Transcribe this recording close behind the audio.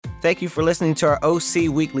Thank you for listening to our OC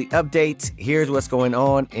Weekly Update. Here's what's going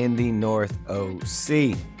on in the North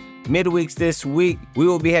OC. Midweeks this week, we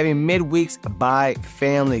will be having midweeks by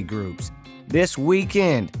family groups. This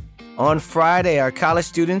weekend, on Friday, our college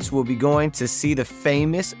students will be going to see the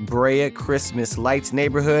famous Brea Christmas Lights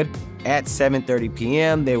neighborhood at 7:30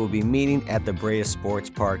 p.m. They will be meeting at the Brea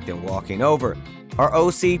Sports Park, then walking over. Our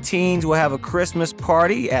OC teens will have a Christmas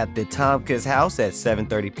party at the Tompkins house at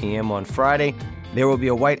 7:30 p.m. on Friday. There will be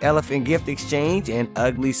a white elephant gift exchange and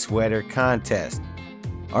ugly sweater contest.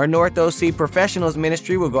 Our North OC Professionals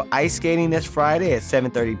Ministry will go ice skating this Friday at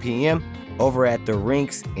 7:30 p.m. over at the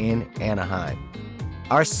rinks in Anaheim.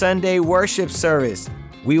 Our Sunday worship service,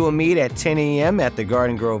 we will meet at 10 a.m. at the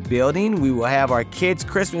Garden Grove building. We will have our kids'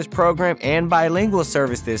 Christmas program and bilingual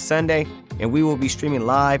service this Sunday, and we will be streaming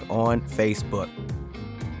live on Facebook.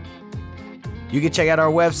 You can check out our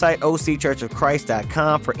website,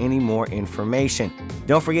 occhurchofchrist.com, for any more information.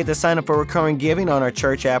 Don't forget to sign up for recurring giving on our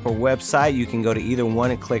church app or website. You can go to either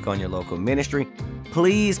one and click on your local ministry.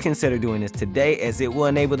 Please consider doing this today, as it will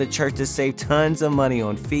enable the church to save tons of money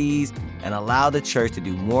on fees and allow the church to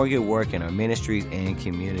do more good work in our ministries and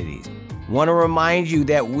communities. Want to remind you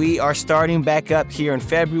that we are starting back up here in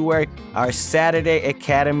February, our Saturday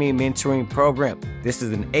Academy Mentoring Program. This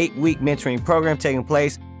is an 8-week mentoring program taking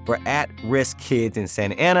place for at-risk kids in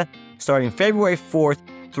Santa Ana, starting February 4th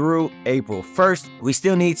through April 1st. We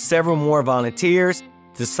still need several more volunteers.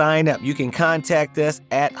 To sign up, you can contact us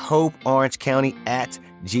at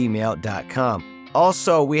hopeorangecounty@gmail.com.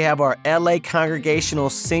 Also, we have our LA Congregational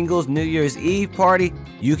Singles New Year's Eve party.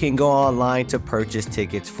 You can go online to purchase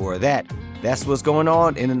tickets for that. That's what's going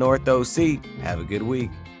on in the North OC. Have a good week.